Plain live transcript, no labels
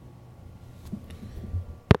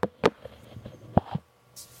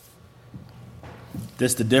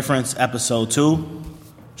This The Difference, episode 2.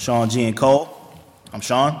 Shawn GEE Cole. I'm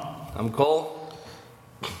Shawn. I'm Cole.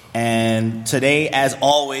 And today, as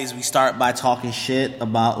always, we start by talking shit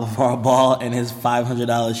about Levar Ball and his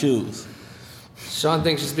 $500 shoes. Shawn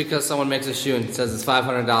thinks just because someone makes a shoe and says it's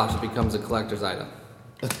 $500, it becomes a collector's item.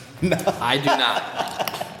 No. I do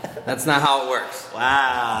not. That's not how it works.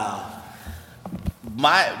 Wow.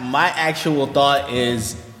 My actual thought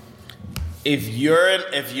is, if you're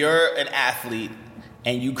an athlete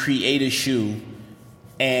and you create a shoe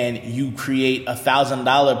and you create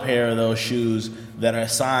 $1,000 pair of those shoes that are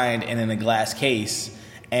signed and in a glass case,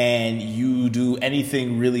 and you do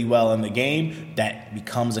anything really well in the game, that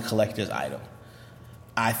becomes a collector's item.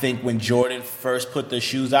 I think when Jordan first put the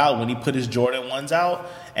shoes out, when he put his Jordan 1s out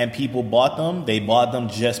and people bought them, they bought them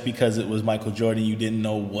just because it was Michael Jordan. You didn't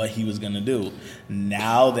know what he was going to do.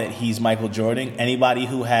 Now that he's Michael Jordan, anybody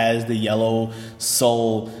who has the yellow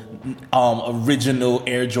sole original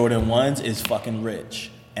Air Jordan 1s is fucking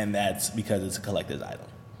rich. And that's because it's a collector's item.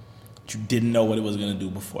 But you didn't know what it was going to do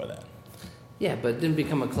before that. Yeah, but it didn't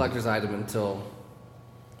become a collector's item until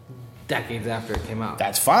decades after it came out.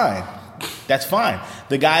 That's fine. That's fine.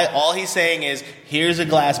 The guy, all he's saying is, here's a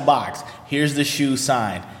glass box. Here's the shoe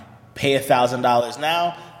signed. Pay $1,000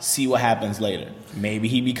 now. See what happens later. Maybe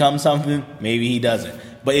he becomes something. Maybe he doesn't.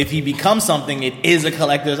 But if he becomes something, it is a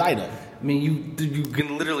collector's item. I mean, you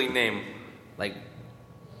can literally name, like,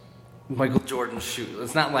 Michael Jordan's shoes.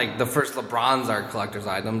 It's not like the first LeBrons are collector's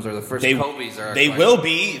items or the first Kobe's are. They will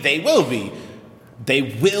be. They will be. They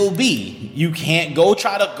will be. You can't go on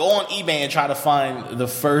eBay and try to find the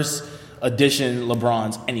first edition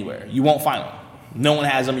LeBrons anywhere. You won't find them. No one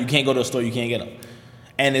has them. You can't go to a store. You can't get them.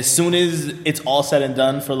 And as soon as it's all said and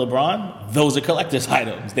done for LeBron, those are collector's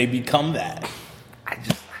items. They become that.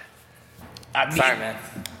 Sorry, man.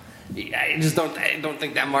 I just don't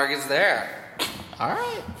think that market's there. All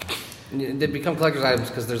right. They become collector's items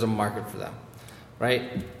because there's a market for them,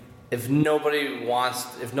 right? If nobody's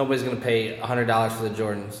going to pay $100 for the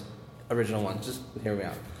Jordans, original ones, just hear me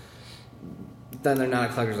out. Then they're not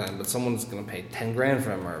a collector's item, but someone's going to pay $10,000 for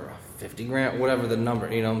them or $50,000, whatever the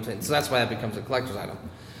number, you know what I'm saying? So that's why that becomes a collector's item.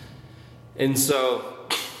 And so,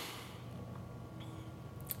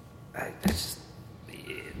 it's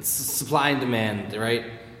supply and demand, right?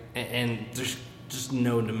 And there's just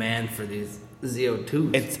no demand for these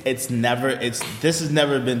ZO2s. This has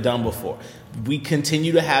never been done before. We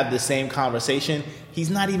continue to have the same conversation. He's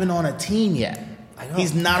not even on a team yet. I know.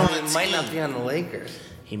 He's not on a team. He might not be on the Lakers.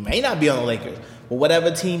 He may not be on the Lakers. But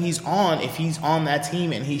whatever team he's on, if he's on that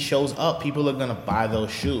team and he shows up, people are going to buy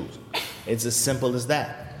those shoes. It's as simple as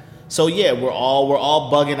that. So yeah, we're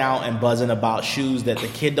all bugging out and buzzing about shoes that the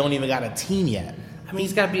kid don't even got a team yet. I mean,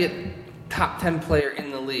 he's got to be a top 10 player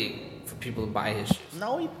in the league for people to buy his shoes.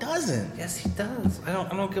 No, he doesn't. Yes, he does. I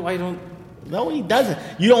don't get why you don't. No, he doesn't.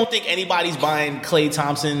 You don't think anybody's buying Klay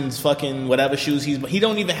Thompson's fucking whatever shoes he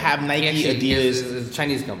don't even have Nike, Adidas. It's a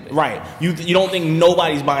Chinese company. Right. You don't think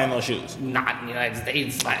nobody's buying those shoes? Not in the United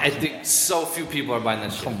States. I think so few people are buying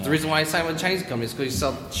that shit. The reason why I signed with a Chinese company is because you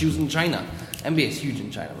sell shoes in China. NBA is huge in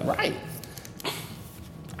China. Right.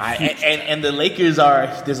 And the Lakers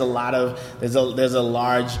there's a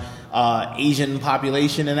large Asian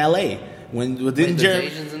population in LA. There's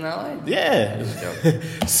Asians in LA? Yeah.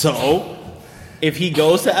 So if he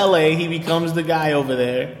goes to LA, he becomes the guy over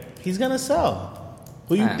there. He's gonna sell.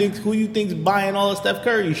 Who you think's buying all the Steph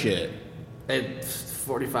Curry shit? It's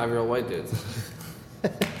 45-year-old white dudes.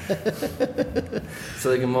 So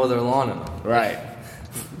they can mow their lawn in them. Right.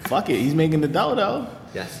 Fuck it. He's making the dough though.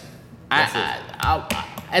 Yes.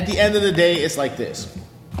 At the end of the day, it's like this.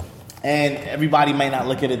 And everybody may not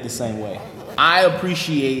look at it the same way. I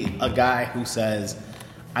appreciate a guy who says,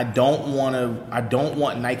 I don't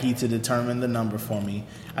want Nike to determine the number for me.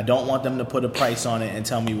 I don't want them to put a price on it and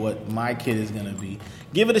tell me what my kid is going to be.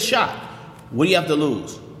 Give it a shot. What do you have to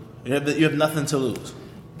lose? You have nothing to lose.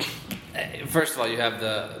 First of all, you have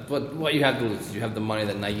what you have to lose. You have the money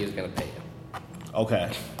that Nike is going to pay you.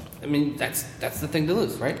 Okay. I mean, that's the thing to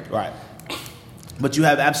lose, right? Right. But you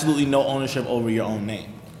have absolutely no ownership over your own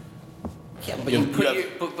name. Yeah, but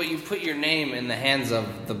you put your name in the hands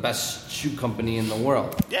of the best shoe company in the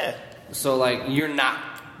world. Yeah. So like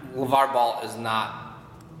Levar Ball is not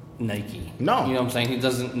Nike. No. You know what I'm saying? He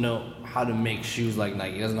doesn't know how to make shoes like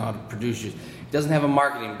Nike. He doesn't know how to produce shoes. He doesn't have a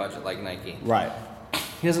marketing budget like Nike. Right.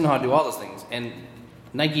 He doesn't know how to do all those things. And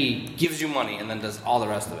Nike gives you money and then does all the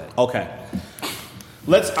rest of it. Okay.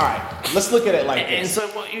 Let's look at it like this. And so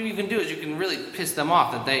what you can do is you can really piss them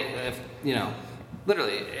off that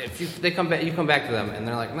literally, if they come back, you come back to them and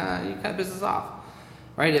they're like, nah, you kind of piss us off,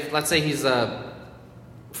 right? If let's say he's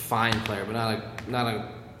fine player, but not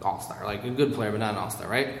a all-star. Like a good player, but not an all-star,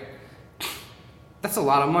 right? That's a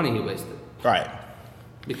lot of money he wasted. Right.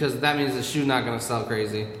 Because that means the shoe's not going to sell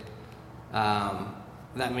crazy.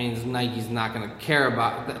 That means Nike's not going to care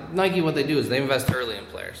about... Nike, what they do is they invest early in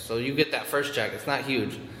players. So you get that first check. It's not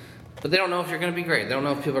huge. But they don't know if you're going to be great. They don't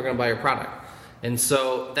know if people are going to buy your product. And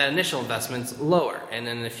so that initial investment's lower. And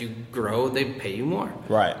then if you grow, they pay you more.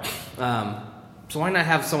 Right. So why not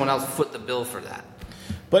have someone else foot the bill for that?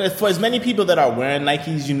 But for as many people that are wearing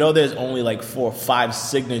Nikes, you know there's only like 4 or 5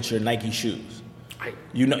 signature Nike shoes. Right.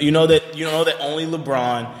 You know that only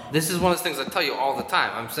LeBron. This is one of the things I tell you all the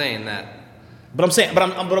time. I'm saying that. But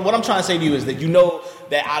what I'm trying to say to you is that you know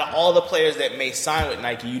that out of all the players that may sign with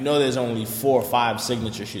Nike, you know there's only 4 or 5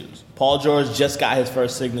 signature shoes. Paul George just got his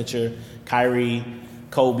first signature. Kyrie,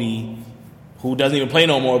 Kobe, who doesn't even play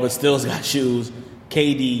no more but still's got shoes.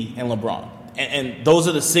 KD and LeBron, and those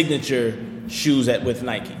are the signature shoes with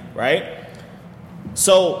Nike, right?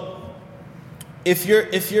 So if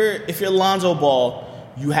you're Lonzo Ball,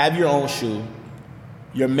 you have your own shoe.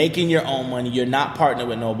 You're making your own money. You're not partnered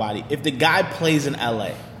with nobody. If the guy plays in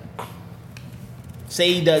LA,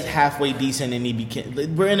 say he does halfway decent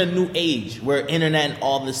and we're in a new age where internet and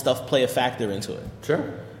all this stuff play a factor into it.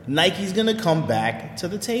 Sure. Nike's gonna come back to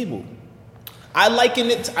the table. I liken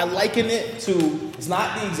it to, it's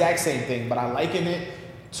not the exact same thing, but I liken it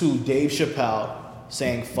to Dave Chappelle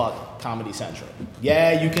saying fuck Comedy Central.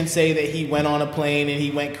 Yeah, you can say that he went on a plane and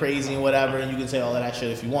he went crazy and whatever, and you can say all of that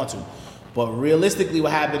shit if you want to. But realistically,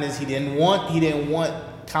 what happened is he didn't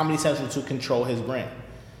want Comedy Central to control his brand.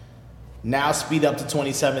 Now, speed up to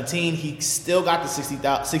 2017, he still got the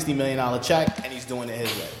 $60 million check, and he's doing it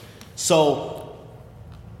his way. So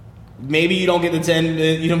maybe you don't get the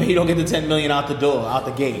 $10 million out the door, out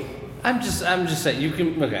the gate. I'm just saying you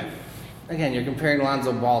can. Okay, again, you're comparing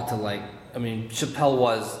Lonzo Ball to Chappelle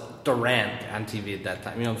was Durant on TV at that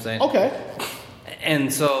time. You know what I'm saying? Okay.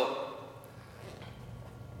 And so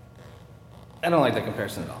I don't like that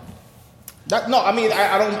comparison at all.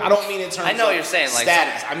 I don't mean in terms of I know what you're saying, like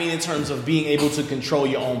status. I mean in terms of being able to control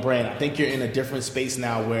your own brand. I think you're in a different space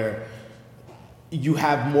now where you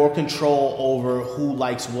have more control over who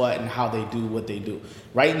likes what and how they do what they do.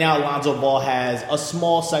 Right now, Lonzo Ball has a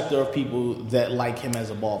small sector of people that like him as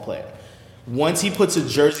a ball player. Once he puts a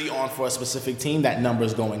jersey on for a specific team, that number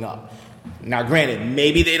is going up. Now, granted,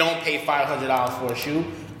 maybe they don't pay $500 for a shoe.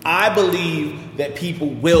 I believe that people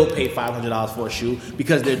will pay $500 for a shoe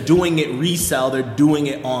because they're doing it resell. They're doing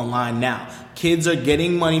it online now. Kids are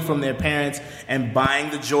getting money from their parents and buying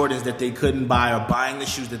the Jordans that they couldn't buy or buying the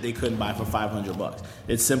shoes that they couldn't buy for $500.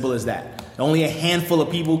 It's simple as that. Only a handful of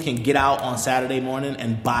people can get out on Saturday morning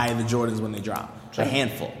and buy the Jordans when they drop. A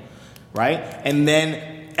handful, right? And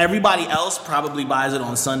then everybody else probably buys it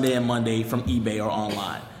on Sunday and Monday from eBay or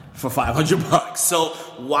online for $500. So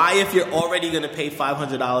why, if you're already going to pay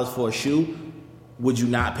 $500 for a shoe, would you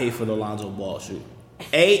not pay for the Lonzo Ball shoe?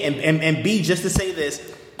 A, and B, just to say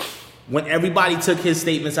this, when everybody took his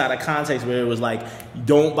statements out of context where it was like,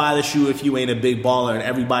 don't buy the shoe if you ain't a big baller, and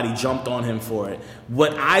everybody jumped on him for it,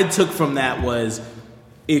 what I took from that was,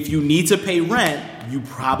 if you need to pay rent, you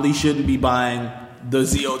probably shouldn't be buying the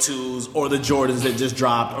ZO2s or the Jordans that just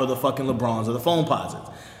dropped or the fucking LeBrons or the Foam Posits.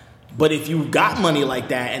 But if you've got money like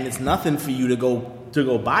that and it's nothing for you to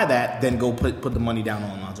go buy that, then go put the money down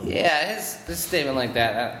on Lonzo. Yeah, his statement like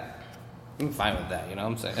that, I'm fine with that. You know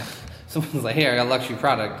what I'm saying? Someone's like, here, I got a luxury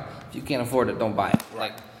product. If you can't afford it, don't buy it.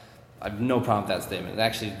 Like, I have no problem with that statement.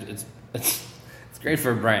 Actually, it's great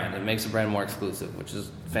for a brand. It makes a brand more exclusive, which is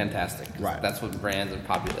fantastic. Right. That's what brands and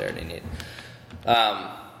popularity need.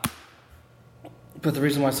 But the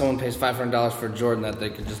reason why someone pays $500 for a Jordan that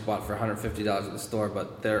they could just bought for $150 at the store,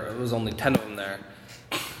 but there was only 10 of them there.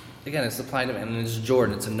 Again, it's supply and demand, and it's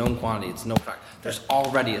Jordan. It's a known quantity. It's no product. There's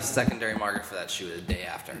already a secondary market for that shoe the day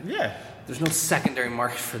after. Yeah. There's no secondary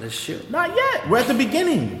market for this shoe. Not yet. We're at the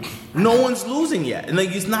beginning. No one's losing yet. And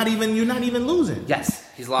you're not even losing. Yes,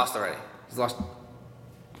 he's lost already. He's lost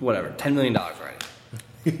whatever, $10 million already.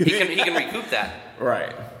 He can recoup that.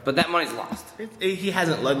 Right. But that money's lost. He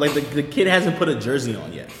hasn't the kid hasn't put a jersey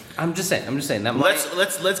on yet. I'm just saying that money.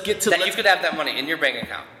 Let's get to that. You could have that money in your bank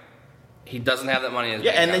account. He doesn't have that money in his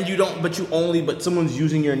bank and account. then you don't. But someone's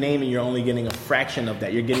using your name, and you're only getting a fraction of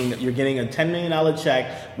that. You're getting a $10 million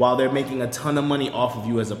check while they're making a ton of money off of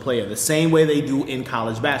you as a player. The same way they do in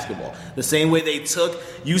college basketball. The same way they took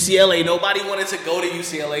UCLA. Nobody wanted to go to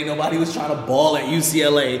UCLA. Nobody was trying to ball at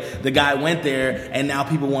UCLA. The guy went there, and now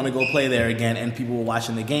people want to go play there again. And people were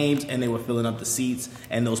watching the games, and they were filling up the seats,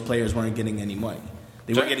 and those players weren't getting any money.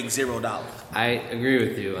 They were getting $0. I agree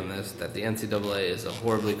with you on this, that the NCAA is a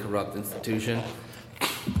horribly corrupt institution.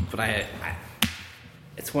 But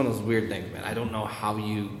it's one of those weird things, man. I don't know how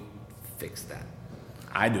you fix that.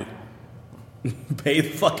 I do. Pay the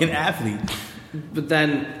fucking athlete. But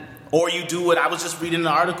then... Or you do what I was just reading an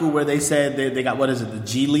article where they said they got, what is it, the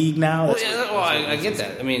G League now? I get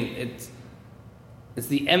that. I mean, it's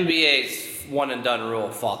the NBA's one and done rule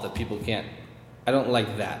fault that people can't. I don't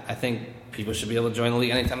like that. I think people should be able to join the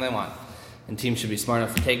league anytime they want, and teams should be smart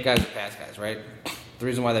enough to take guys or pass guys. Right? The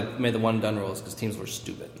reason why they made the one and done rule is because teams were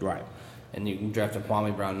stupid. Right. And you can draft a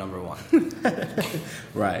Kwame Brown #1.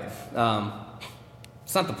 Right.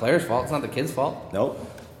 It's not the player's fault. It's not the kid's fault. Nope.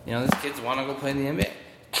 You know, these kids want to go play in the NBA.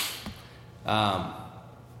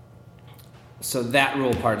 So that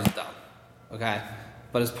rule part is dumb, okay?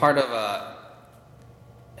 But as part of a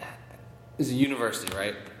university,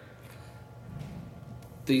 right?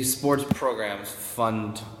 These sports programs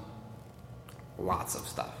fund lots of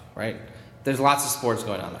stuff, right? There's lots of sports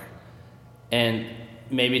going on there. And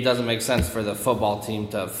maybe it doesn't make sense for the football team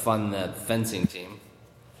to fund the fencing team.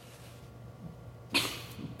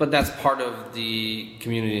 But that's part of the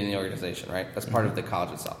community and the organization, right? That's part of the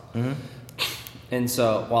college itself. Mm-hmm. And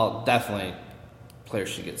so, while definitely players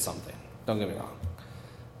should get something, don't get me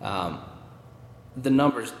wrong. The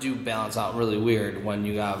numbers do balance out really weird when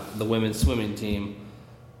you have the women's swimming team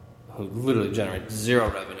who literally generates zero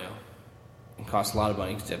revenue and costs a lot of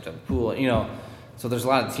money because you have to have a pool, you know. So there's a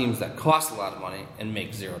lot of teams that cost a lot of money and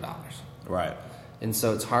make $0. Right. And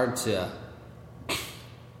so it's hard to,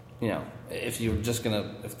 you know, if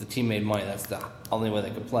the team made money, that's the only way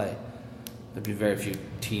they could play. There'd be very few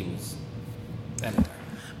teams anywhere.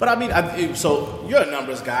 But I mean, so you're a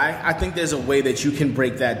numbers guy. I think there's a way that you can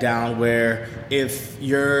break that down where if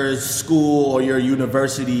your school or your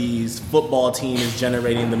university's football team is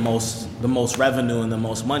generating the most revenue and the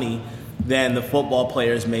most money, then the football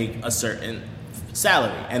players make a certain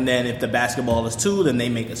salary. And then if the basketball is too, then they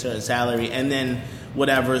make a certain salary. And then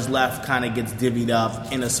whatever is left kind of gets divvied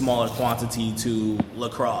up in a smaller quantity to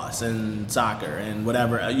lacrosse and soccer and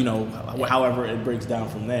whatever, you know, however it breaks down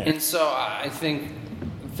from there. And so I think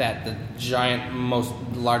that the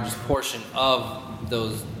largest portion of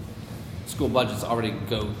those school budgets already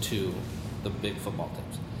go to the big football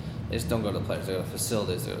teams. They just don't go to the players. They go to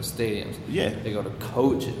facilities. They go to stadiums. Yeah. They go to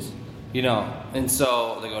coaches, you know. And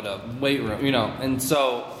so they go to weight room, you know. And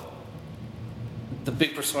so the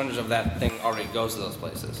big percentage of that thing already goes to those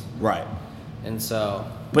places. Right. And so...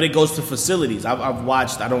 But it goes to facilities. I've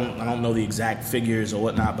watched, I don't know the exact figures or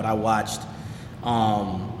whatnot, but I watched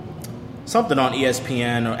something on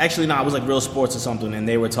ESPN, or actually no, it was like Real Sports or something, and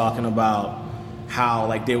they were talking about how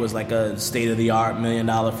like there was like a state-of-the-art $1 million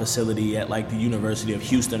facility at like the University of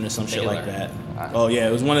Houston or some shit like that. Oh yeah,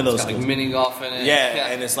 it was one of those. It's got like mini golf in it.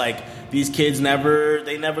 Yeah, and it's like these kids never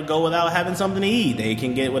go without having something to eat. They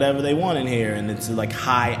can get whatever they want in here, and it's like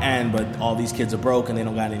high end, but all these kids are broke and they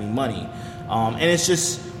don't got any money. And it's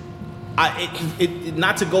just,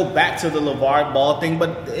 not to go back to the Levar Ball thing,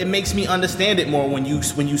 but it makes me understand it more when you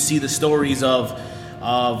see the stories of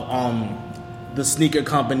the sneaker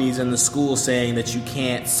companies and the schools saying that you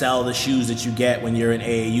can't sell the shoes that you get when you're an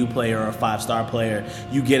AAU player or a 5-star player.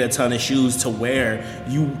 You get a ton of shoes to wear.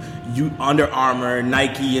 You Under Armour,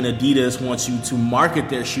 Nike, and Adidas wants you to market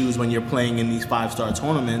their shoes when you're playing in these 5-star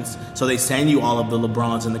tournaments. So they send you all of the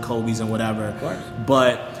LeBrons and the Kobes and whatever. Of course.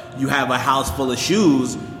 But you have a house full of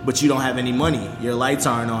shoes, but you don't have any money. Your lights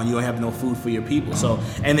aren't on. You don't have no food for your people. So,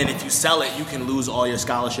 and then if you sell it, you can lose all your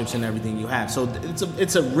scholarships and everything you have. So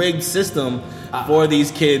it's a rigged system for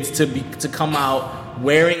these kids to come out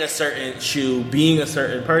wearing a certain shoe, being a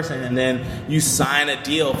certain person, and then you sign a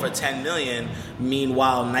deal for $10 million.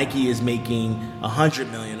 Meanwhile, Nike is making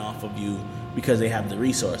 $100 million off of you because they have the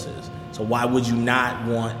resources. So why would you not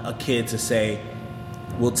want a kid to say,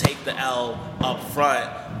 we'll take the L up front,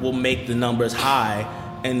 we'll make the numbers high,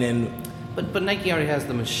 and then... But Nike already has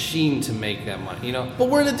the machine to make that money, you know? But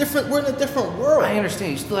we're in a different world. I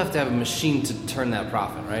understand. You still have to have a machine to turn that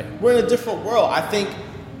profit, right? We're in a different world. I think,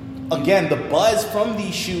 again, the buzz from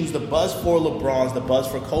these shoes, the buzz for LeBrons, the buzz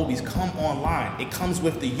for Kobe's come online. It comes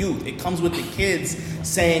with the youth. It comes with the kids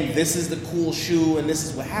saying, this is the cool shoe and this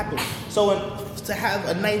is what happened. So to have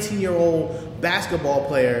a 19-year-old basketball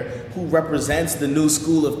player who represents the new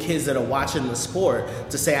school of kids that are watching the sport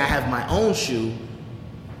to say, I have my own shoe,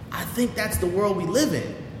 I think that's the world we live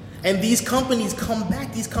in. And these companies come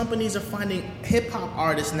back. These companies are finding hip-hop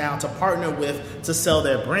artists now to partner with to sell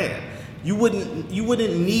their brand. You wouldn't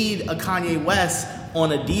need a Kanye West on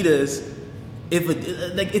Adidas if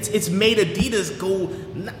it's made Adidas go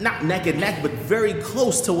not neck and neck, but very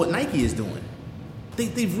close to what Nike is doing.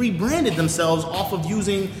 They've rebranded themselves off of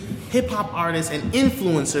using hip-hop artists and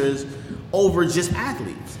influencers over just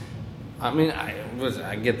athletes. I mean,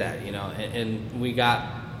 I get that, you know, and we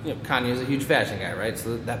got, you know, Kanye's a huge fashion guy, right?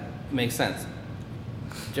 So that makes sense.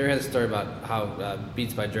 Jerry had a story about how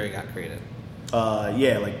Beats by Dre got created.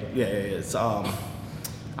 It's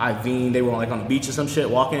Iveen, they were like on the beach or some shit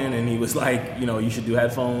walking, and he was like, you know, you should do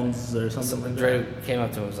headphones or something like Dre that. came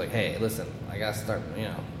up to him and was like, hey, listen, I gotta start, you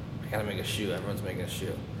know, I gotta make a shoe. Everyone's making a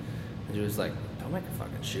shoe. And Dre was like, don't make a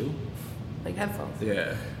fucking shoe. Make headphones.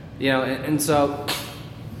 Yeah. You know, and so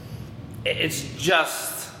it's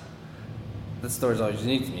just, that story's always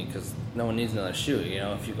unique to me because no one needs another shoe. You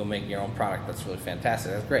know, if you go make your own product, that's really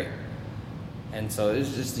fantastic. That's great. And so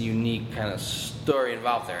it's just a unique kind of story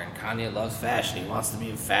involved there. And Kanye loves fashion. He wants to be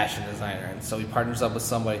a fashion designer. And so he partners up with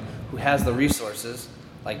somebody who has the resources,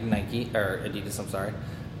 like Nike, or Adidas, I'm sorry,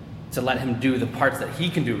 to let him do the parts that he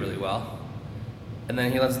can do really well. And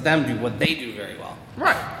then he lets them do what they do very well.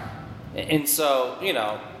 Right. And so, you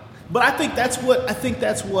know. But I think that's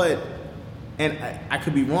what, and I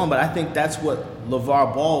could be wrong, but I think that's what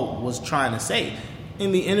Levar Ball was trying to say.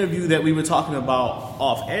 In the interview that we were talking about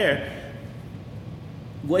off air,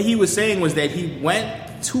 what he was saying was that he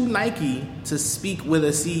went to Nike to speak with a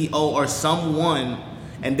CEO or someone,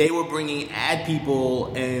 and they were bringing ad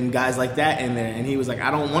people and guys like that in there. And he was like,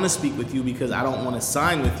 I don't want to speak with you because I don't want to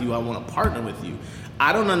sign with you. I want to partner with you.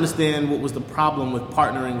 I don't understand what was the problem with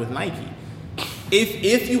partnering with Nike.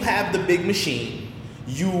 If you have the big machine,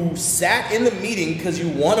 you sat in the meeting because you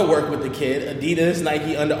want to work with the kid. Adidas,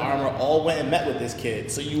 Nike, Under Armour all went and met with this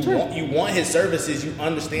kid. So you want his services. You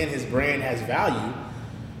understand his brand has value.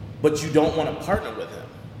 But you don't want to partner with him.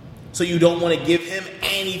 So you don't want to give him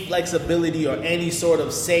any flexibility or any sort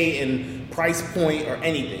of say in price point or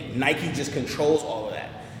anything. Nike just controls all of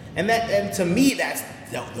that. And to me,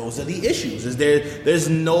 those are the issues. There's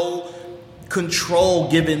no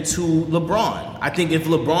control given to LeBron. I think if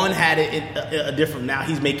LeBron had it a different, now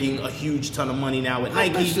he's making a huge ton of money now with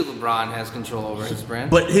Nike. LeBron has control over his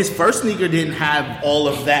brand. But his first sneaker didn't have all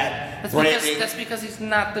of that branding. That's because he's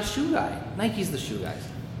not the shoe guy. Nike's the shoe guy.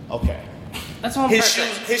 Okay. That's what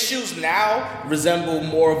His shoes now resemble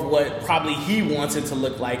more of what probably he wants it to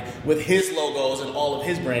look like with his logos and all of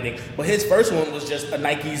his branding. But his first one was just a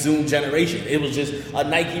Nike Zoom Generation. It was just a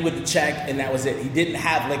Nike with the check, and that was it. He didn't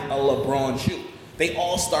have like a LeBron shoe. They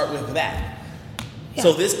all start with that. Yeah.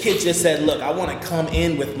 So this kid just said, look, I want to come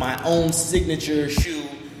in with my own signature shoe,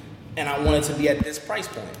 and I want it to be at this price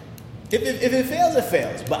point. If it fails, it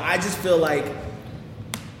fails. But I just feel like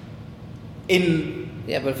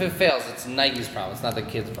Yeah, but if it fails, it's Nike's problem. It's not the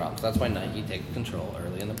kid's problem. So that's why Nike takes control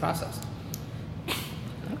early in the process.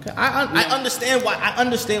 Okay, I understand why. I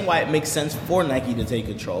understand why it makes sense for Nike to take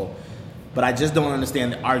control, but I just don't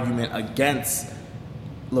understand the argument against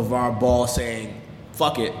LeVar Ball saying,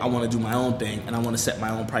 "Fuck it, I want to do my own thing, and I want to set my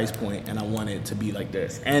own price point, and I want it to be like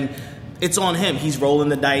this." And it's on him. He's rolling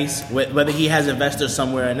the dice, whether he has investors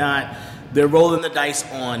somewhere or not. They're rolling the dice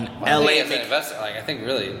on LA. I think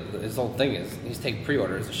really his whole thing is he's taking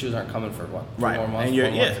pre-orders. The shoes aren't coming for what? 2 more months.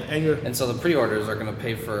 And so the pre-orders are going to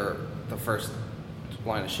pay for the first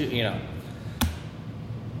line of shoes. You know,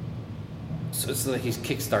 so it's like he's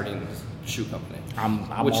kickstarting this shoe company. I'm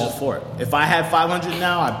all for it. If I had 500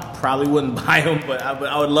 now, I probably wouldn't buy them, but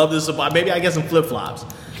I would love to support. Maybe I get some flip flops.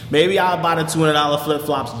 Maybe I'll buy the $200 flip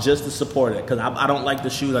flops just to support it because I don't like the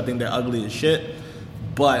shoes. I think they're ugly as shit,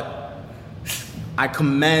 but. I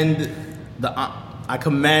commend the. I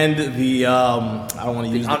don't want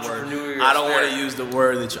to use the word. I don't want to use the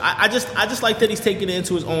word that. I just like that he's taking it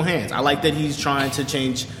into his own hands. I like that he's trying to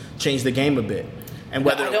change the game a bit. And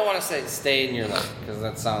whether I don't want to say stay in your lane because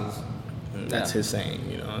that sounds. That's his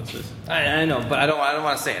saying, you know. It's just, I know, but I don't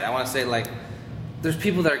want to say it. I want to say like, there's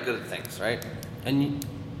people that are good at things, right? And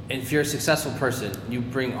if you're a successful person, you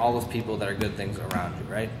bring all those people that are good things around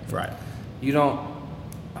you, right? Right. You don't.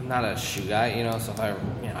 I'm not a shoe guy, you know, so if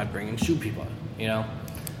I bring in shoe people, you know.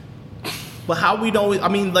 But how we don't, I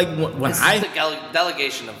mean, like, when it's the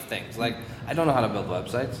delegation of things. Like, I don't know how to build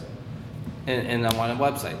websites, and I want a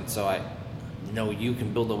website, and so I know you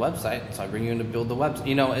can build a website, so I bring you in to build the website.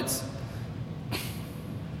 You know, it's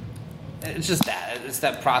just that. It's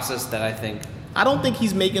that process that I think. I don't think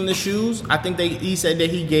he's making the shoes. I think he said that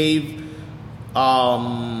he gave.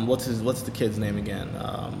 What's the kid's name again?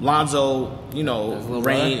 Lonzo, you know,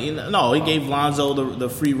 reign. He gave Lonzo the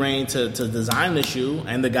free reign to design the shoe,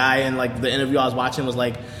 and the guy in like the interview I was watching was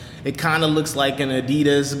like, it kind of looks like an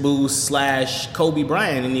Adidas Boost / Kobe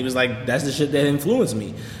Bryant, and he was like, that's the shit that influenced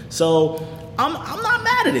me. So I'm not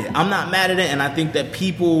mad at it. I'm not mad at it, and I think that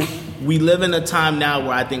we live in a time now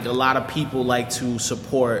where I think a lot of people like to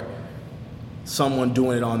support someone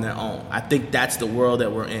doing it on their own. I think that's the world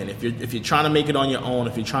that we're in. If you're trying to make it on your own,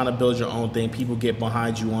 if you're trying to build your own thing, people get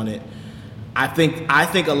behind you on it. I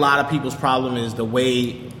think a lot of people's problem is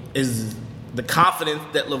the confidence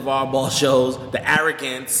that Levar Ball shows, the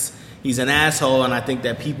arrogance. He's an asshole, and I think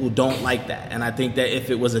that people don't like that. And I think that if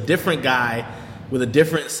it was a different guy with a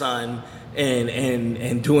different son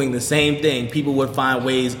and doing the same thing, people would find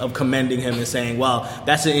ways of commending him and saying, well,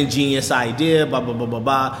 that's an ingenious idea, blah, blah, blah, blah,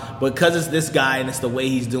 blah. But because it's this guy and it's the way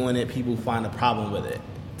he's doing it, people find a problem with it.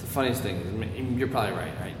 The funniest thing is, you're probably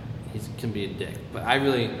right? He can be a dick. But I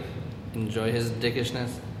really enjoy his dickishness.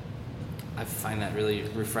 I find that really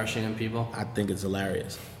refreshing in people. I think it's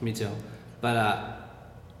hilarious. Me too. But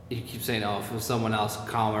you keep saying, if it was someone else,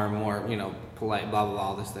 calmer, more, polite, blah, blah, blah,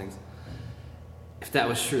 all these things. If that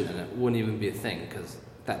was true, then it wouldn't even be a thing because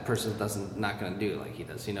that person not going to do it like he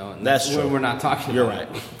does, And that's true. We're not talking about.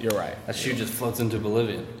 You're right. That shoe just floats into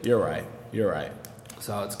oblivion. You're right.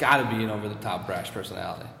 So it's got to be an over-the-top brash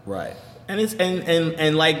personality. Right. And it's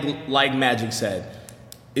and like Magic said,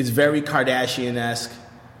 it's very Kardashian-esque.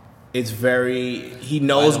 It's very he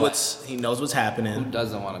knows what's happening. Who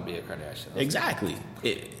doesn't want to be a Kardashian? Exactly.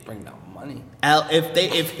 Bring down money.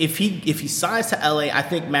 If he signs to LA, I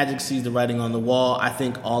think Magic sees the writing on the wall. I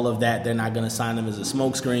think all of that, they're not going to sign him as a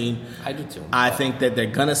smokescreen. I do too. I think that they're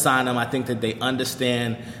going to sign him. I think that they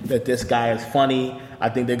understand that this guy is funny. I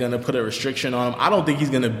think they're going to put a restriction on him. I don't think he's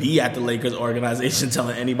going to be at the Lakers organization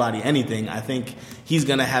telling anybody anything. I think he's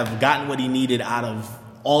going to have gotten what he needed out of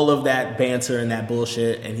all of that banter and that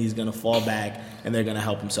bullshit, and he's going to fall back, and they're going to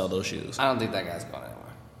help him sell those shoes. I don't think that guy's going anywhere.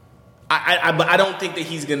 But I don't think that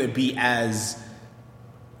he's going to be as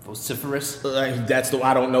vociferous.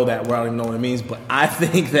 I don't know that word. I don't even know what it means, but I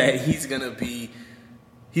think that he's going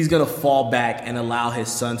to fall back and allow his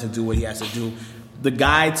son to do what he has to do. The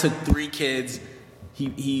guy took 3 kids.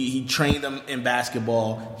 He trained them in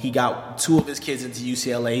basketball. He got 2 of his kids into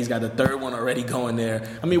UCLA. He's got the 3rd one already going there.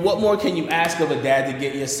 I mean, what more can you ask of a dad to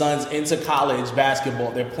get your sons into college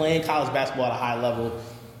basketball? They're playing college basketball at a high level.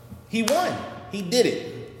 He won. He did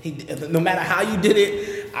it. No matter how you did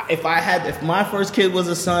it, if my first kid was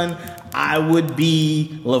a son, I would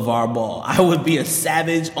be LeVar Ball. I would be a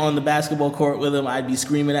savage on the basketball court with him. I'd be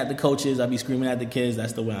screaming at the coaches. I'd be screaming at the kids.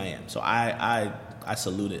 That's the way I am. So I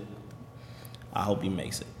salute it. I hope he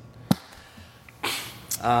makes it.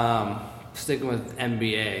 Sticking with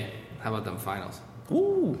NBA, how about them finals?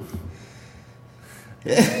 Ooh.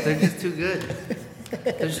 They're just too good.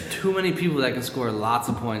 There's too many people that can score lots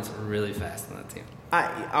of points really fast on that team.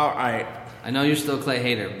 All right. I know you're still a Clay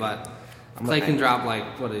hater, but Clay can drop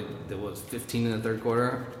 15 in the third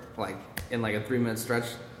quarter, in a 3-minute stretch.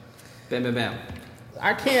 Bam, bam, bam.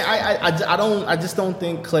 I can't. I just don't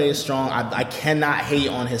think Clay is strong. I cannot hate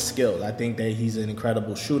on his skills. I think that he's an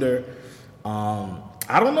incredible shooter.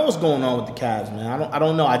 I don't know what's going on with the Cavs, man. I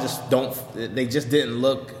don't know. I just don't. They just didn't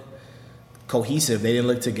look cohesive. They didn't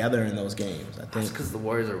look together in those games. I think that's because the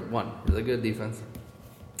Warriors are 1, really good defense,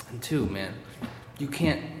 and 2, man, you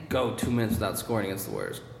can't go 2 minutes without scoring against the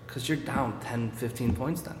Warriors because you're down 10, 15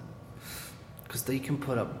 points then. Because they can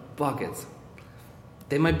put up buckets.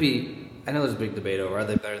 They might be. I know there's a big debate over are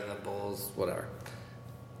they better than the Bulls, whatever.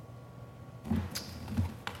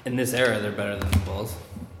 In this era, they're better than the Bulls.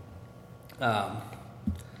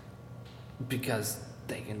 Because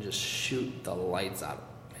they can just shoot the lights out,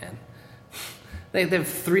 man. They have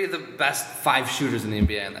 3 of the best 5 shooters in the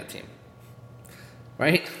NBA on that team.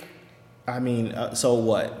 Right? I mean, so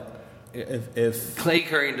what? If Clay,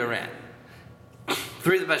 Curry, and Durant.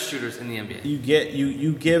 3 of the best shooters in the NBA.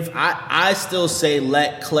 You give. I still say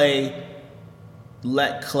let Clay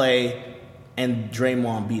and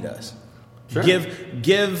Draymond beat us. Sure.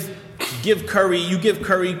 Give Curry. You give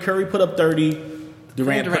Curry. Curry put up 30.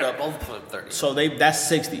 Durant both put up 30. So that's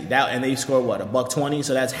 60. And they scored what, $120.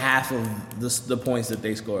 So that's half of the points that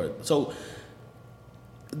they scored. So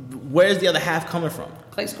where's the other half coming from?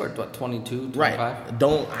 Clay scored 22, 25.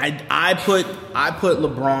 Right. I put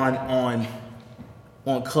LeBron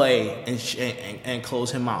on Clay and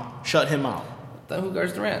close him out, shut him out. Then who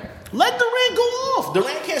guards Durant? Let Durant go off.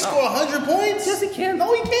 Durant can't score 100 points. Yes, he can.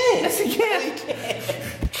 No, he can't. Yes, he can. No, he can't.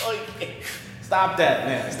 No, he can't. Stop that,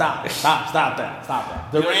 man. Stop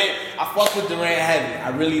that. Durant, I fuck with Durant heavy. I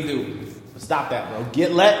really do. Stop that, bro.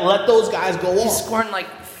 Let those guys go off. He's scoring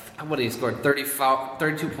he scored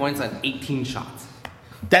 32 points on 18 shots.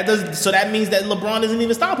 So that means that LeBron isn't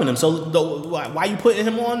even stopping him. So why you putting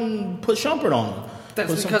him on? Put Shumpert on him.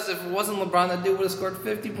 That's because if it wasn't LeBron, that dude would have scored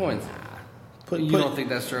 50 points. You don't think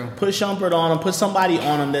that's true? Put Shumpert on him. Put somebody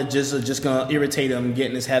on him that just gonna irritate him and get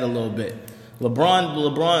in his head a little bit. LeBron.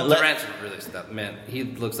 Durant's really stepped. Man, he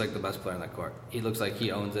looks like the best player on that court. He looks like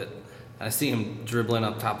he owns it. And I see him dribbling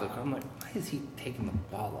up top of the court. I'm like, why is he taking the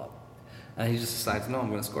ball up? And he just decides, no, I'm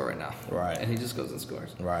going to score right now. Right. And he just goes and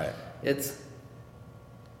scores. Right. It's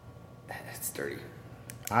dirty.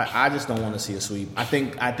 I just don't want to see a sweep. I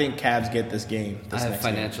think Cavs get this game. I have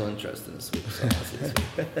financial interest in the sweep. So I see the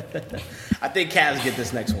sweep. I think Cavs get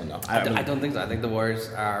this next one though. I don't think so. I think the Warriors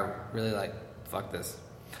are really like, fuck this.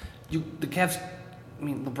 The Cavs. I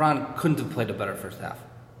mean, LeBron couldn't have played a better first half.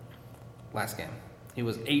 Last game, he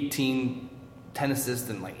was 18, 10 assists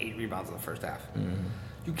and like 8 rebounds in the first half. Mm-hmm.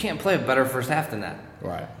 You can't play a better first half than that.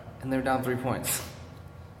 Right. And they're down 3 points.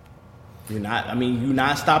 You're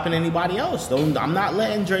not stopping anybody else. I'm not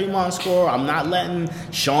letting Draymond score. I'm not letting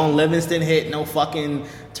Sean Livingston hit no fucking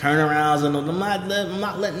turnarounds. And I'm not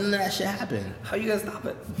letting none of that shit happen. How you guys stop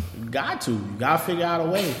it? You got to figure out a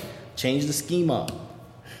way. Change the scheme up.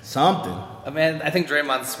 Something. I mean, I think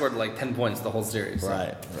Draymond scored like 10 points the whole series. So.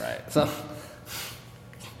 Right. So,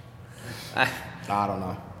 I don't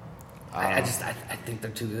know. I think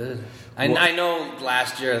they're too good. I know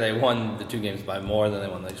last year they won the 2 games by more than they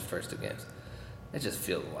won those first 2 games. It just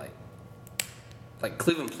feels like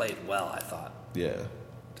Cleveland played well, I thought. Yeah.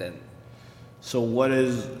 Then. So what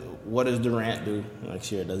does Durant do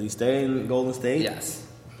next year? Does he stay in Golden State? Yes.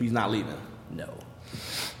 He's not leaving. No.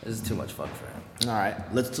 This is too much fun for him. All right.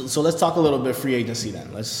 Let's talk a little bit free agency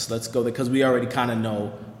then. Let's go there because we already kind of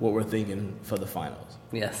know what we're thinking for the finals.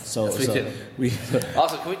 Yes. So we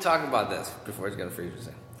also, can we talk about this before it's going to free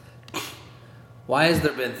agency? Why has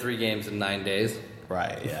there been 3 games in 9 days?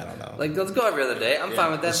 Right. Yeah, I don't know. Like, let's go every other day. I'm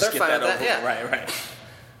fine with that. They're fine with that. Yeah. Right.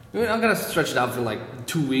 I mean, I'm gonna stretch it out for like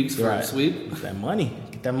 2 weeks for a sweep. Get that money.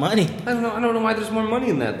 I don't know why there's more money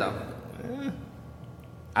in that though. Yeah.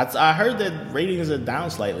 I heard that ratings are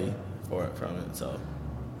down slightly from it, so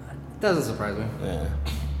it doesn't surprise me. Yeah.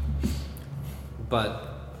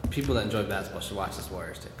 But people that enjoy basketball should watch this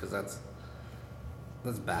Warriors team because that's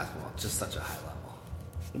basketball, just such a high level.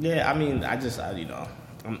 Yeah, I mean,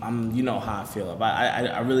 I'm you know how I feel about.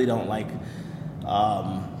 I really don't like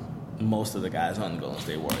most of the guys on the Golden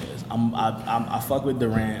State Warriors. I fuck with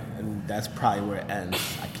Durant, and that's probably where it ends.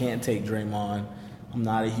 I can't take Draymond. I'm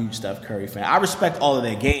not a huge Steph Curry fan. I respect all of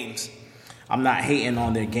their games. I'm not hating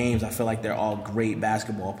on their games. I feel like they're all great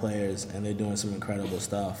basketball players, and they're doing some incredible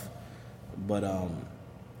stuff. But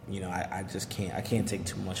I just can't. I can't take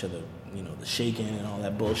too much of the the shaking and all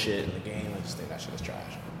that bullshit in the game. I just think that shit is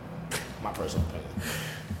trash. My personal opinion.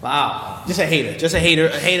 Wow. Just a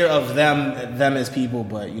hater of them as people,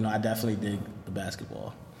 but I definitely dig the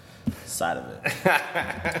basketball side of it.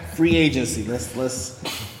 Free agency. Let's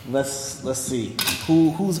see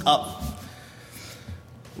who's up.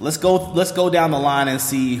 Let's go down the line and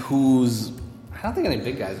see who's. I don't think any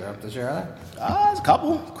big guys are up this year, are there? There's a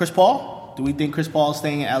couple. Chris Paul. Do we think Chris Paul is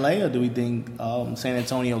staying in LA, or do we think San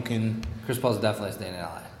Antonio can? Chris Paul's definitely staying in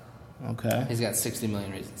LA. Okay. He's got 60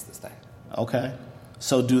 million reasons to stay. Okay.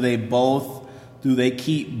 So do they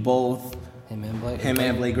keep both him and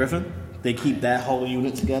Blake Griffin? They keep that whole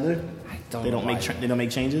unit together? They don't make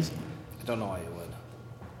changes? I don't know why you would.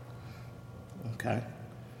 Okay.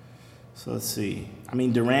 So let's see. I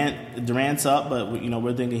mean, Durant's up, but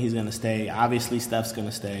we're thinking he's going to stay. Obviously, Steph's going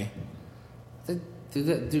to stay.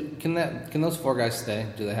 Can those 4 guys stay?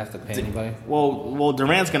 Do they have to pay anybody? Well,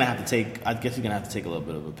 Durant's going to have to take. I guess he's going to have to take a little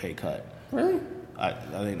bit of a pay cut. Really? I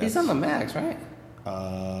think he's on the max, right?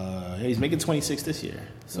 He's making 26 this year.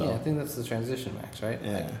 So yeah, I think that's the transition max, right?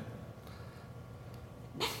 Yeah.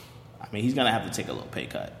 I mean, he's gonna have to take a little pay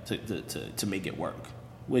cut to make it work.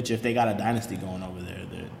 Which, if they got a dynasty going over there,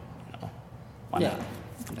 why not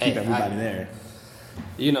keep everybody there?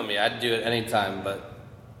 You know me, I'd do it anytime, but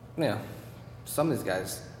some of these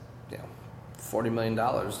guys, $40 million,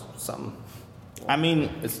 something. I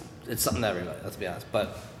mean, it's something to everybody. Let's be honest,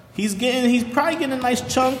 but. He's probably getting a nice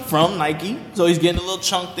chunk from Nike, so he's getting a little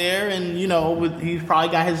chunk there, and he's probably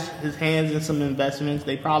got his hands in some investments.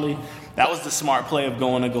 That was the smart play of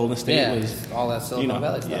going to Golden State, was all that Silicon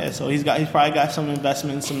Valley stuff. Yeah, so he's probably got some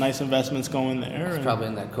investments, some nice investments going there. He's probably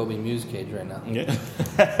in that Kobe Muse cage right now. Yeah,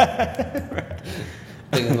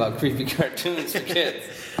 thinking about creepy cartoons for kids.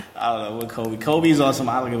 I don't know what Kobe. Kobe's on some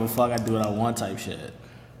I don't give a fuck, I do what I want type shit.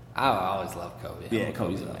 I always love Kobe. Yeah,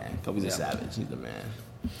 Kobe's a man. Kobe's a savage. He's the man.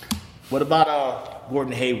 What about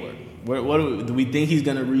Gordon Hayward? Do we think he's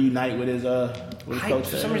going to reunite with his coach?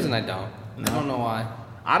 For some reason, I don't. No. I don't know why.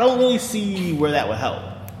 I don't really see where that would help.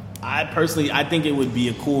 I think it would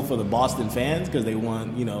be cool for the Boston fans because they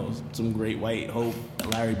want, some great white hope,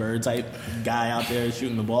 Larry Bird type guy out there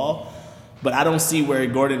shooting the ball. But I don't see where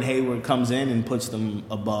Gordon Hayward comes in and puts them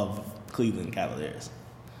above Cleveland Cavaliers.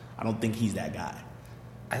 I don't think he's that guy.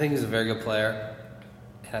 I think he's a very good player,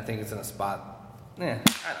 and I think it's in a spot. Yeah,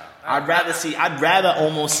 I'd rather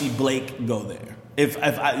almost see Blake go there. If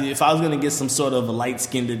I was gonna get some sort of a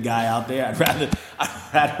light-skinned guy out there,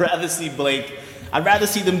 I'd rather see Blake. I'd rather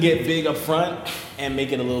see them get big up front and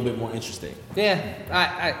make it a little bit more interesting.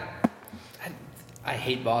 Yeah, I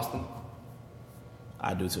hate Boston.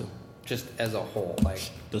 I do too. Just as a whole, like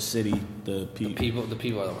the city, the people are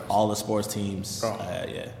the worst. All the sports teams.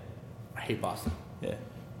 Yeah. I hate Boston. Yeah.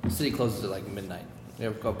 The city closes at like midnight. You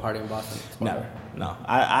ever go party in Boston? Never. No.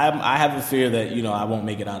 I have a fear that I won't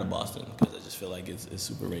make it out of Boston because I just feel like it's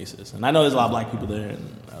super racist. And I know there's a lot of black people there,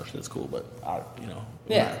 and that's cool. But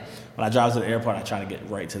when I drive to the airport, I try to get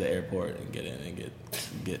right to the airport and get in and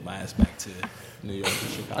get my ass back to New York and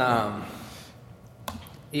Chicago.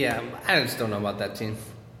 Yeah, I just don't know about that team.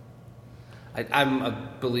 I'm a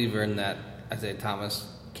believer in that Isaiah Thomas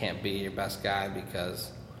can't be your best guy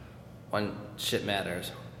because when shit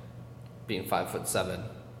matters, being 5'7"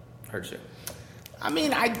 hurts you. I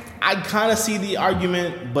mean, I kind of see the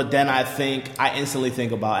argument, but then I instantly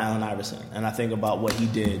think about Allen Iverson, and I think about what he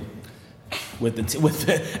did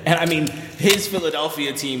and I mean, his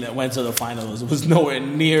Philadelphia team that went to the finals was nowhere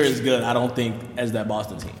near as good, I don't think, as that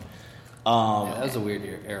Boston team. That was a weird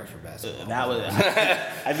era for basketball. That was,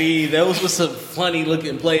 I mean, those were some funny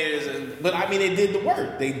looking players, but I mean, they did the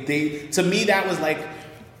work. They to me that was like,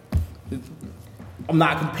 I'm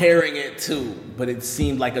not comparing it to, but it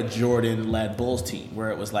seemed like a Jordan-led Bulls team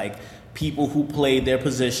where it was like people who played their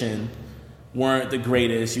position weren't the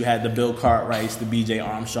greatest. You had the Bill Cartwrights, the B.J.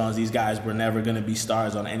 Armstrongs. These guys were never going to be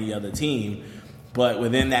stars on any other team, but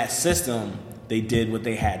within that system, they did what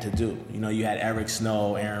they had to do. You had Eric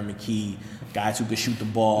Snow, Aaron McKee, guys who could shoot the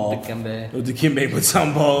ball. Dikembe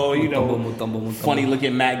Mutombo, funny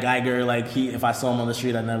looking Matt Geiger. Like if I saw him on the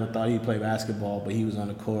street, I never thought he'd play basketball, but he was on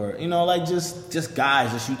the court. Just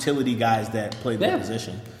guys, just utility guys that played their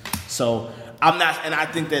position. So I'm not, and I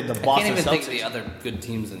think that the Boston Celtics. I can't even think of the other good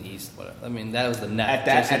teams in the East. I mean, that was the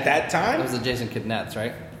Nets. At that time, that was the Jason Kidd Nets,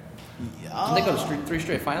 right? Did they go to three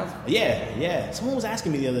straight finals? Yeah. Someone was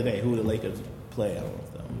asking me the other day who the Lakers play. I don't know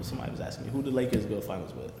if somebody was asking me who the Lakers go to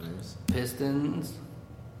finals with. Pistons.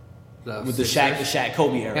 With the Shaq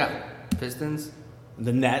Kobe era. Yeah. Pistons.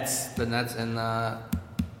 The Nets. And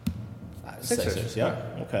Sixers. Yeah.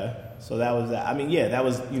 Okay. So that was that. I mean, yeah, that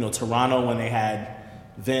was Toronto when they had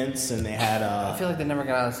Vince and they had. I feel like they never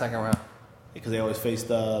got out of the second round because they always faced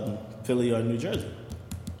Philly or New Jersey.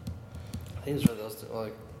 I think it was for those two.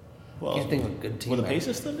 Like, I can't think of a good team. Were the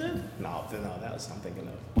Pacers still good? No, that was I'm thinking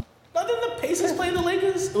of. No, didn't the Pacers play the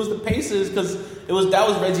Lakers? It was the Pacers because that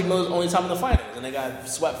was Reggie Miller's only time in the finals, and they got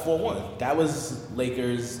swept 4-1. That was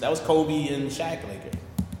Lakers. That was Kobe and Shaq Lakers.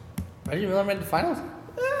 Reggie Miller made the finals?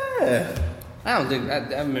 Yeah. I don't think.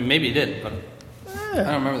 I mean, maybe he did, but I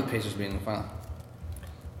don't remember the Pacers being in the final.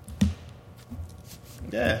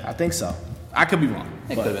 Yeah, I think so. I could be wrong.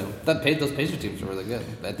 It could have been. Those Pacers teams were really good.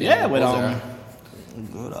 With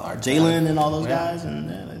Jalen and all those guys, and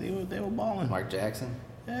they were balling. Mark Jackson.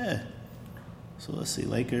 Yeah. So let's see,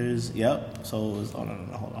 Lakers. Yep. So it was. Oh no,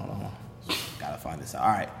 hold on. Gotta find this out. All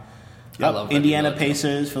right. Yep. Indiana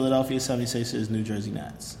Pacers, Philadelphia 76ers, New Jersey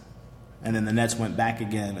Nets, and then the Nets went back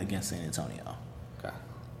again against San Antonio. Okay.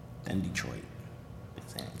 Then Detroit,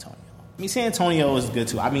 San Antonio. I mean, San Antonio is good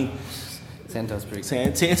too. I mean, San Antonio's pretty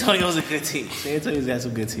good. San Antonio's a good team. San Antonio's got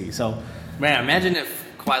some good teams. So, man, imagine if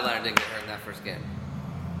Kawhi Leonard didn't get hurt in that first game.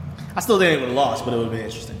 I still think they would have lost, but it would have been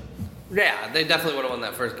interesting. Yeah, they definitely would have won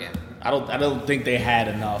that first game. I don't think they had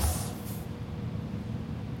enough.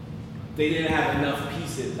 They didn't have enough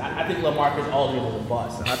pieces. I think LaMarcus Aldridge was a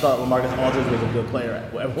bust. And I thought LaMarcus Aldridge was a good player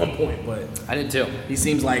at one point, but I did too. He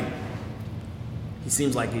seems like a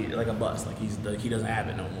bust. Like he doesn't have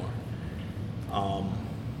it no more.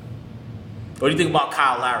 What do you think about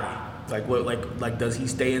Kyle Lowry? Like does he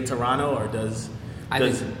stay in Toronto or does? I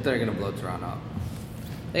think they're gonna blow Toronto up.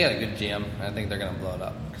 They got a good GM, and I think they're gonna blow it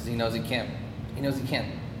up because he knows he can't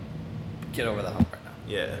get over the hump right now.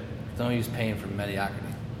 Yeah. No use paying for mediocrity.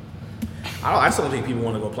 I just don't think people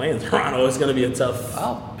want to go play in Toronto. It's gonna be a tough.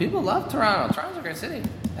 Oh, people love Toronto. Toronto's a great city.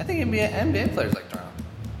 I think NBA players like Toronto.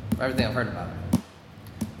 Everything I've heard about it.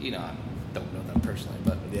 I don't know them personally,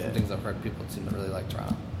 but from things I've heard, people seem to really like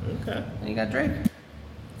Toronto. Okay. And you got Drake.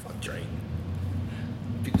 Fuck Drake.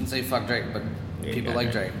 You can say fuck Drake, but people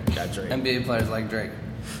like Drake. Got Drake. NBA players like Drake.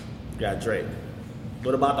 Got Drake.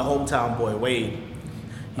 What about the hometown boy, Wade?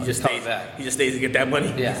 He just stays back. He just stays to get that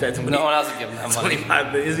money. Yeah. No one else is giving that money.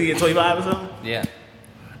 25. Is he getting 25 or something? Yeah.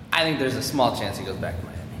 I think there's a small chance he goes back to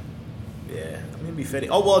Miami. Yeah. Maybe fitting.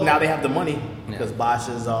 Oh well, now they have the money because Bosch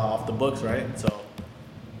is off the books, right? So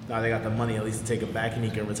now they got the money at least to take it back, and he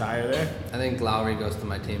can retire there. I think Lowry goes to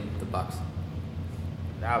my team, the Bucks.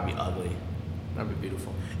 That would be ugly. That'd be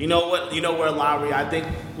beautiful. You know what? You know where Lowry I think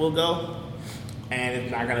will go, and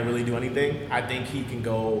it's not gonna really do anything. I think he can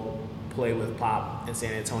go play with Pop in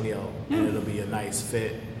San Antonio, and it'll be a nice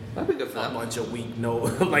fit. That'd be good for them. A bunch of weak,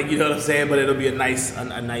 like you know what I'm saying. But it'll be a nice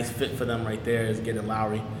fit for them right there. Is getting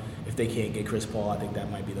Lowry. If they can't get Chris Paul, I think that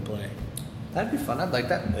might be the play. That'd be fun. I'd like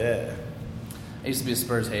that. Yeah. I used to be a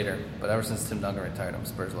Spurs hater, but ever since Tim Duncan retired, I'm a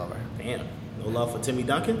Spurs lover. Damn. No love for Timmy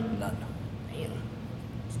Duncan? None. Damn.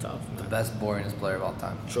 It's tough, man. The best, boringest player of all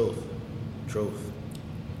time. Truth. All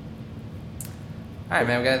right,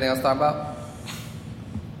 man. We got anything else to talk about?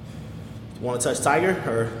 Want to touch Tiger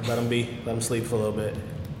or let him sleep for a little bit?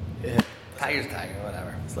 Yeah. Tiger's Tiger,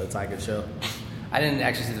 whatever. Let's let Tiger chill. I didn't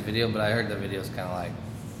actually see the video, but I heard the video's kind of like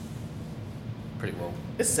pretty woke.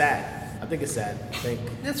 It's sad. I think it's sad.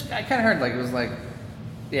 I kind of heard like it was like,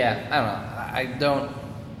 yeah, I don't know.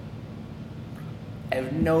 I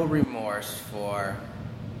have no remorse for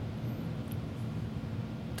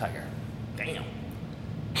Tiger. Damn.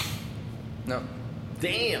 No.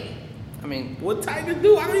 Damn. I mean, what Tiger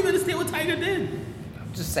do? I don't even understand what Tiger did.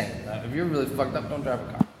 I'm just saying, if you're really fucked up, don't drive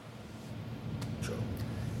a car. True.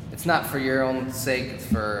 It's not for your own sake, it's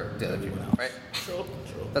for the other people, right? True.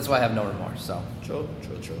 That's why I have no remorse, so. True.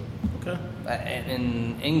 Okay.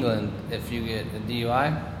 In England, if you get a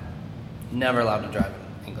DUI, never allowed to drive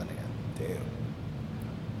in England again. Damn.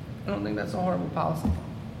 I don't think that's a horrible policy.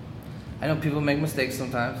 I know people make mistakes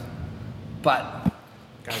sometimes, but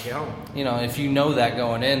Gotta get home. you know, if you know that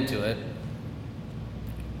going into it,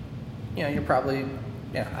 you know, you're probably,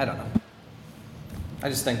 I don't know. I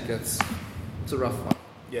just think it's a rough one.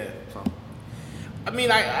 Yeah. So. I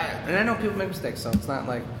mean, And I know people make mistakes, so it's not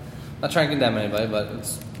like, I'm not trying to condemn anybody, but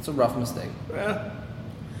it's a rough mistake. Yeah.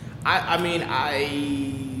 I mean,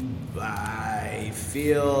 I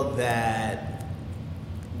feel that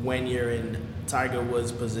when you're in Tiger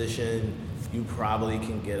Woods' position, you probably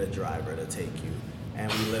can get a driver to take you.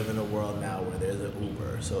 And we live in a world now where there's an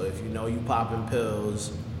Uber. So if you know you popping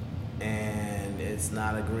pills and it's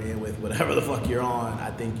not agreeing with whatever the fuck you're on, I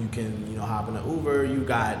think you can, hop in an Uber. You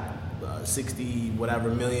got 60 whatever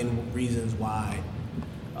million reasons why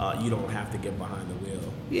you don't have to get behind the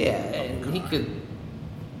wheel. Yeah, and he could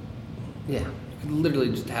literally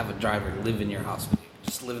just have a driver live in your house with you.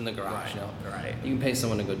 Just live in the garage, Right, you know? right. You can pay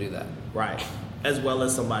someone to go do that. Right. As well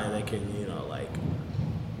as somebody that can,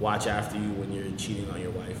 watch after you when you're cheating on your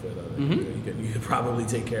wife with other people. You could probably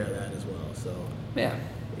take care of that as well. So, Yeah.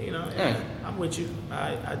 I'm with you.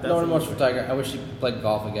 I definitely No remorse for Tiger. I wish he played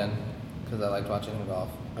golf again because I liked watching him golf.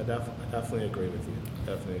 I definitely agree with you.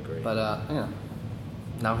 Definitely agree. But,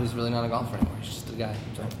 now he's really not a golfer anymore. He's just a guy.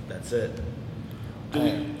 So. That's it.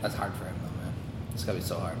 That's hard for him, though, man. It's got to be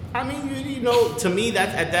so hard. I mean, to me, that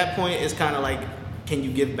at that point is kind of like, can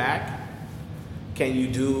you give back? Can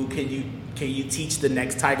you teach the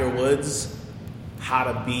next Tiger Woods how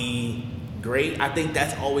to be great? I think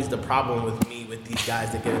that's always the problem with me with these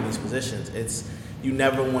guys that get in these positions. It's you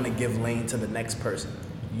never want to give lane to the next person.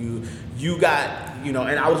 You got, and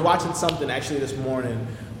I was watching something actually this morning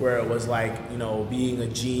where it was like, being a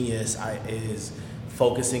genius is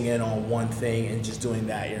focusing in on one thing and just doing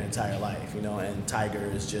that your entire life, and Tiger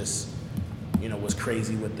is just, was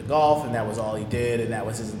crazy with the golf and that was all he did and that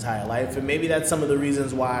was his entire life. And maybe that's some of the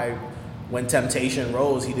reasons why when temptation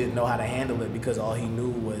rose, he didn't know how to handle it because all he knew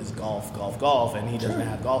was golf, and he doesn't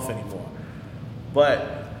have golf anymore.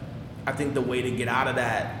 But I think the way to get out of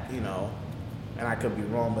that, and I could be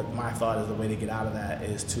wrong, but my thought is the way to get out of that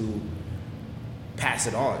is to pass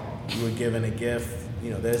it on. You were given a gift.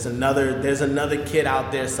 There's another kid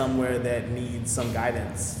out there somewhere that needs some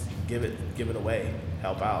guidance. Give it away.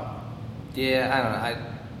 Help out. Yeah, I don't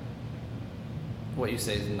know. What you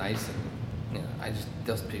say is nice, and I just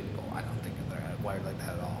those people. I don't think they're wired like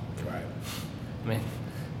that at all. Right. I mean,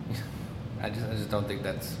 I just don't think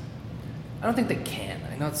that's. I don't think they can.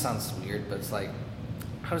 I know it sounds weird, but it's like,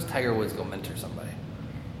 how does Tiger Woods go mentor somebody?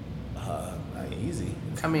 Easy.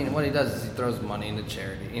 I mean, what he does is he throws money into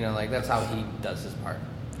charity. That's how he does his part.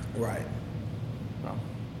 Right. Well,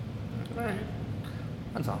 all right.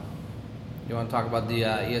 That's all. You want to talk about the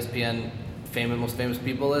ESPN most famous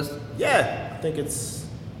people list? Yeah, I think it's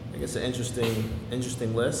an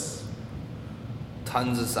interesting list.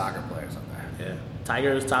 Tons of soccer players on there. Yeah,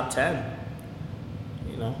 Tiger is top 10.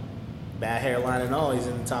 Bad hairline and all, he's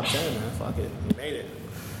in the top 10. Man, fuck it, he made it.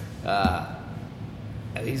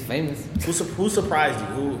 He's famous. Who surprised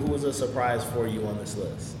you? Who was a surprise for you on this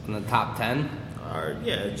list? In the top 10? Or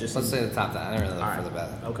yeah, just let's say the top 10. I don't really look for the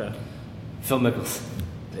best. Okay. Phil Mickelson.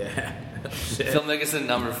 Yeah. Phil Mickelson,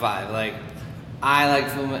 number 5. Like, I like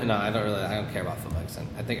Phil. No, I don't care about Phil Mickelson.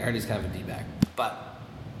 I think Artie's kind of a D-bag, but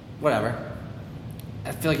whatever.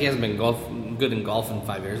 I feel like he hasn't been good in golf in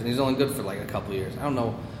 5 years, and he's only good for like a couple years. I don't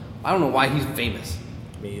know why he's famous.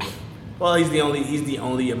 Me either. Well, he's the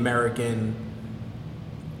only American.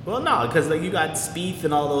 Well, no, because like you got Spieth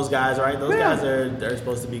and all those guys, right? Those guys are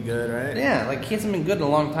supposed to be good, right? Yeah, like he hasn't been good in a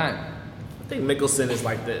long time. I think Mickelson is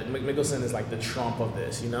like the Trump of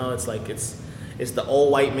this. You know, it's like it's the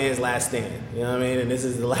old white man's last stand. You know what I mean? And this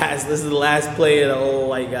is the last play of the old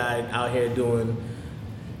white guy out here doing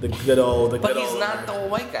the good old. But he's not the old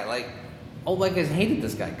white guy. Like old white guys hated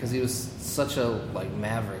this guy because he was such a like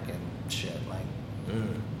maverick and shit. Like I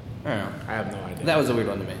don't know. I have no idea. That was a weird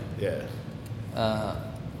one to me. Yeah.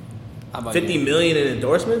 How about 50 you? million in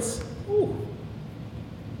endorsements. Ooh.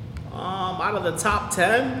 Out of the top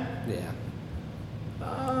 10. Yeah.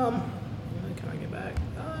 When can I get back?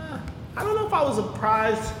 I don't know if I was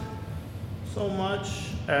surprised so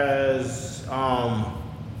much as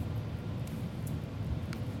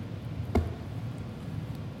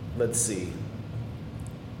let's see.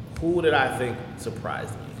 Who did I think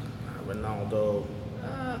surprised me? Ronaldo.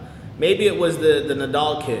 Maybe it was the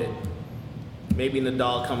Nadal kid. Maybe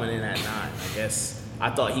Nadal coming in at 9. I guess I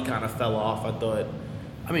thought he kind of fell off.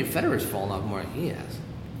 I mean, Federer's fallen off more than he has.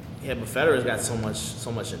 Yeah, but Federer's got so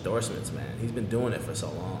much endorsements, man. He's been doing it for so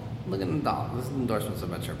long. Look at Nadal. His endorsements,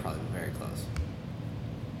 I'm sure, are probably very close.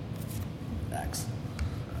 X.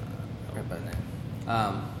 Right by the name.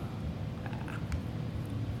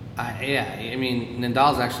 I mean,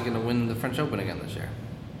 Nadal's actually going to win the French Open again this year.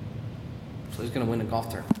 So he's going to win a golf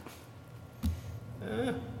tournament.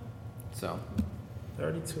 So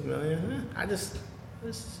 32 million. It's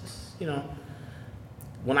you know,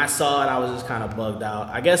 when I saw it, I was just kind of bugged out.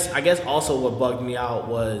 I guess also what bugged me out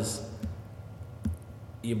was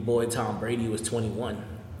your boy Tom Brady was 21.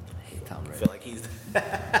 I hate Tom Brady. I feel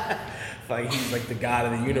like he's like the god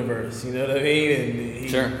of the universe. You know what I mean? And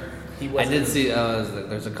sure. I did see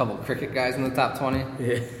there's a couple cricket guys in the top 20.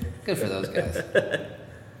 Yeah. Good for those guys.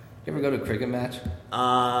 You ever go to a cricket match?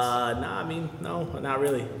 No, not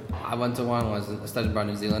really. I went to one. I studied abroad in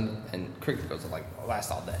New Zealand, and cricket goes like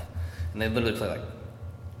last all day, and they literally play like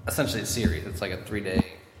essentially a series. It's like a 3-day,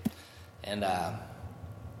 and I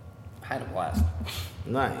had a blast.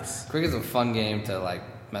 Nice. Cricket's a fun game to like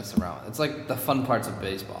mess around with. It's like the fun parts of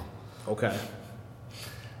baseball. Okay.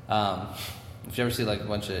 If you ever see like a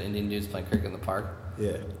bunch of Indian dudes playing cricket in the park,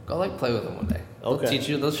 yeah, go like play with them one day. They'll teach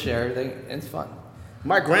you. They'll share everything. It's fun.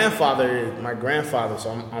 My grandfather. So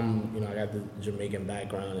I'm I got the Jamaican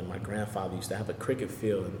background, and my grandfather used to have a cricket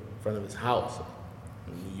field in front of his house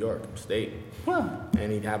in New York State. Huh.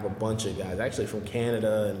 And he'd have a bunch of guys, actually from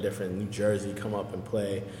Canada and different New Jersey, come up and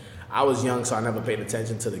play. I was young, so I never paid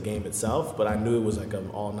attention to the game itself, but I knew it was like an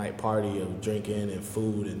all-night party of drinking and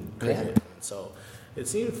food and cricket. Yeah. So it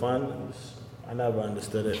seemed fun. I never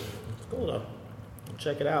understood it. It's cool though.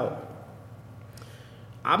 Check it out.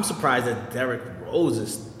 I'm surprised that Derrick Rose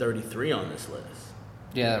is 33 on this list.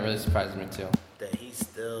 Yeah, that really surprised me too. That he's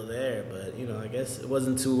still there, but I guess it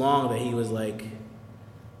wasn't too long that he was like,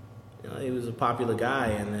 he was a popular guy,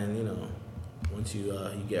 and then once you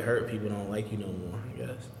get hurt, people don't like you no more. I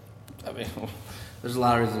guess. I mean, there's a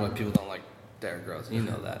lot of reasons why people don't like Derrick Rose. You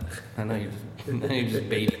know that. I know you're just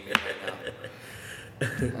baiting me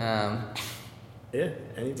right now. Yeah,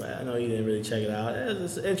 anybody. I know you didn't really check it out.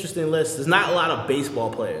 It's an interesting list. There's not a lot of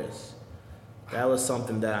baseball players. That was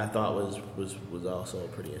something that I thought was also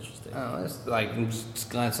pretty interesting. Oh, it's like I'm just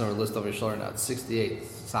glancing over the list over your shoulder now. It's 68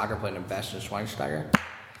 soccer player named Bastian Schweinsteiger.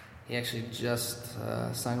 He actually just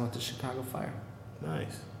signed with the Chicago Fire.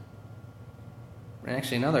 Nice. And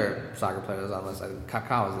actually, another soccer player was on this. I think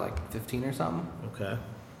Kaká was like 15 or something. Okay.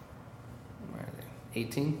 Where are they?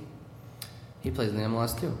 18. He plays in the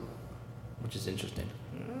MLS too, which is interesting.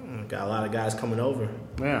 Got a lot of guys coming over.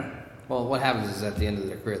 Yeah. Well, what happens is at the end of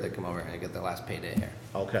their career, they come over and they get their last payday here.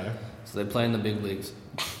 Okay. So they play in the big leagues,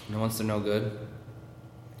 and once they're no good,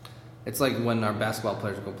 it's like when our basketball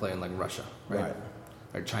players go play in like Russia, right?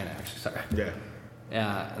 Or China, actually. Sorry. Yeah.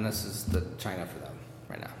 Yeah, and this is the China for them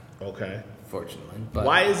right now. Okay. Fortunately, but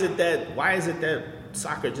why is it that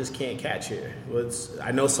soccer just can't catch here?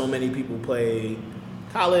 I know so many people play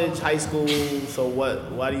college, high school. So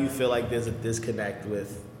why do you feel like there's a disconnect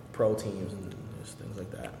with pro teams and just things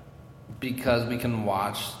like that? Because we can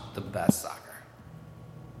watch the best soccer.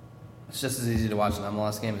 It's just as easy to watch an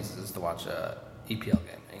MLS game as it is to watch a EPL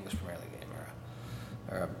game, an English Premier League game,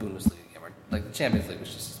 or a Bundesliga game, or like the Champions League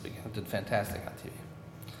was just this weekend. It did fantastic on TV.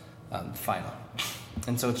 final.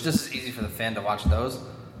 And so it's just as easy for the fan to watch those.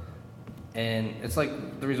 And it's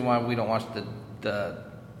like the reason why we don't watch the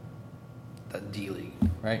D League,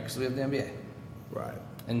 right? Because we have the NBA. Right.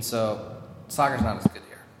 And so soccer's not as good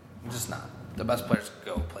here. It's just not. The best players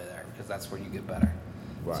go play there because that's where you get better.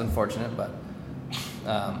 Right. It's unfortunate, but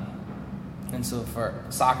and so for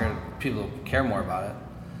soccer, people who care more about it,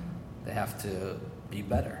 they have to be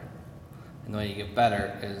better. And the way you get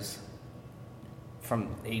better is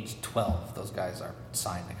from age 12, those guys are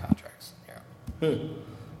signed to contracts in Europe.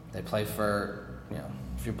 They play for,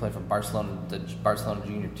 if you play for Barcelona, the Barcelona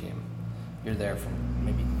junior team, you're there from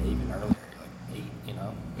maybe even earlier, you're like 8,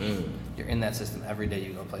 You're in that system every day.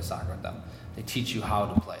 You go play soccer with them. They teach you how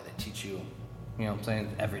to play. They teach you, playing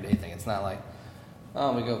an everyday thing. It's not like,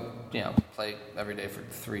 we go, play every day for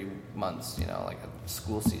 3 months, like a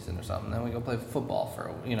school season or something. Then we go play football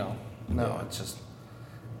for, no, it's just,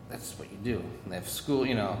 that's what you do. And they have school,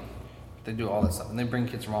 they do all that stuff. And they bring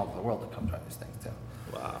kids from all over the world to come try these things too.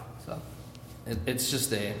 Wow. So it's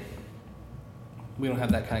just we don't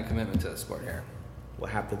have that kind of commitment to the sport here. What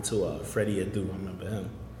happened to Freddie Adu? I remember him.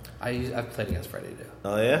 I've played against Freddie Adu.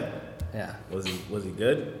 Oh yeah? Yeah. Was he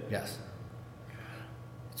good? Yes.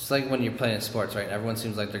 It's like when you're playing sports, right? Everyone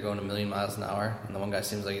seems like they're going a million miles an hour, and the one guy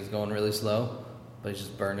seems like he's going really slow, but he's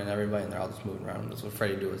just burning everybody, and they're all just moving around him. That's what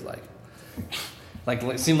Freddie Adu was like. Like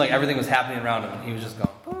it seemed like everything was happening around him, and he was just going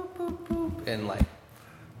boop, boop, boop, and like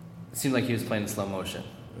it seemed like he was playing in slow motion,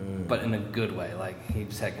 but in a good way. Like he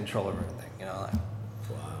just had control over everything, Like,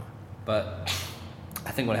 Wow. But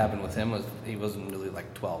I think what happened with him was he wasn't really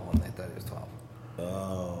like 12 when they thought he was 12.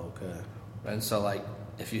 Oh, okay. And so, like,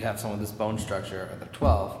 if you have someone with this bone structure and they're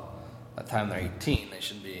 12, by the time they're 18, they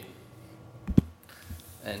should be.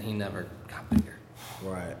 And he never got bigger.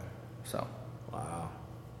 Right. So. Wow.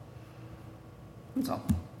 That's all.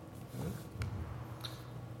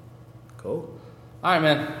 Cool. All right,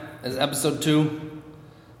 man. This is episode 2.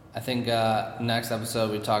 I think next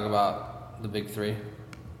episode we talk about the big 3.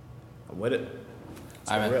 I'm with it.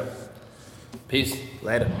 All right, man. Peace.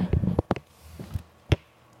 Later.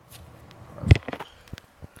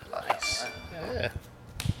 Nice. Yeah.